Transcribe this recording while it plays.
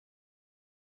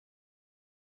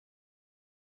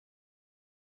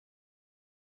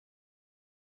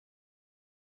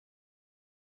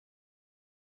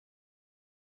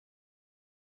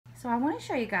So I want to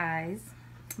show you guys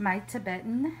my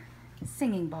Tibetan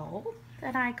singing bowl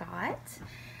that I got,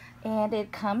 and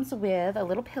it comes with a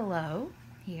little pillow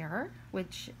here,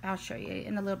 which I'll show you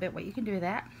in a little bit what you can do with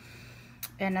that,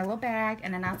 and a little bag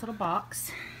and a nice little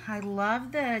box. I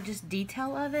love the just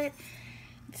detail of it.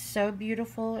 It's so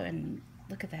beautiful, and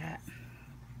look at that.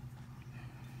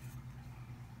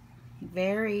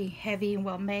 Very heavy and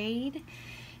well made.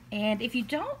 And if you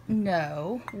don't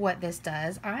know what this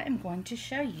does, I am going to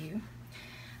show you.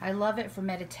 I love it for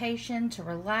meditation, to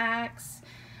relax.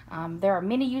 There are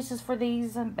many uses for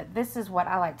these, but this is what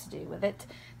I like to do with it,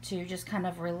 to just kind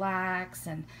of relax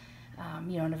and,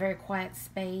 you know, in a very quiet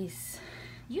space,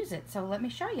 use it. So let me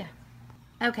show you.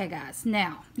 Okay guys,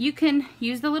 now you can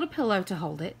use the little pillow to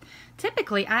hold it.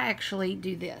 Typically, I actually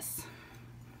do this.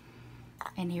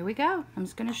 And here we go. I'm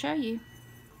just going to show you.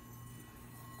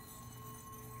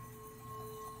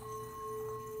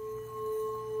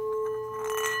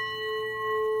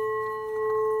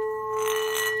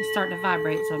 It's starting to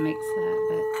vibrate, so it makes that,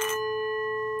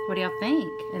 but what do y'all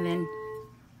think? And then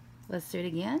let's do it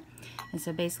again. And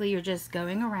so basically you're just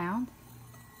going around.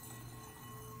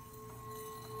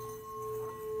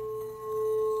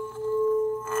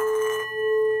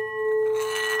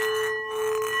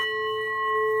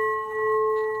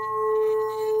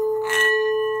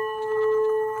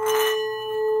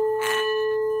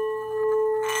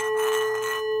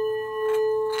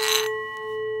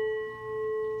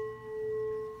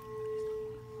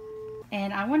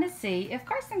 And I want to see if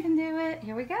Carson can do it.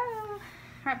 Here we go. All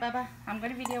right, Bubba. I'm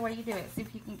going to video where you do it. See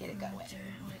if you can get it going.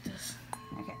 Like this.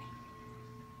 Okay.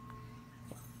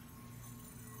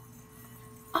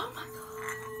 Oh my God.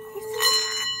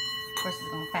 Of course,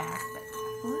 it's going fast, but.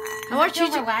 I watch Does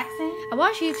it feel YouTube. relaxing? I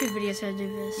watched YouTube videos how to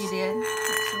do this. You did?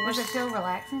 So Does it feel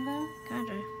relaxing though?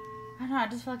 Kinda. I don't know. I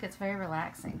just feel like it's very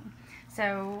relaxing.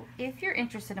 So if you're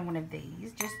interested in one of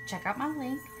these, just check out my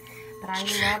link. But I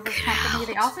love this company.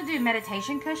 They also do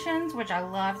meditation cushions, which I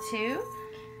love too.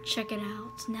 Check it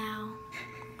out now.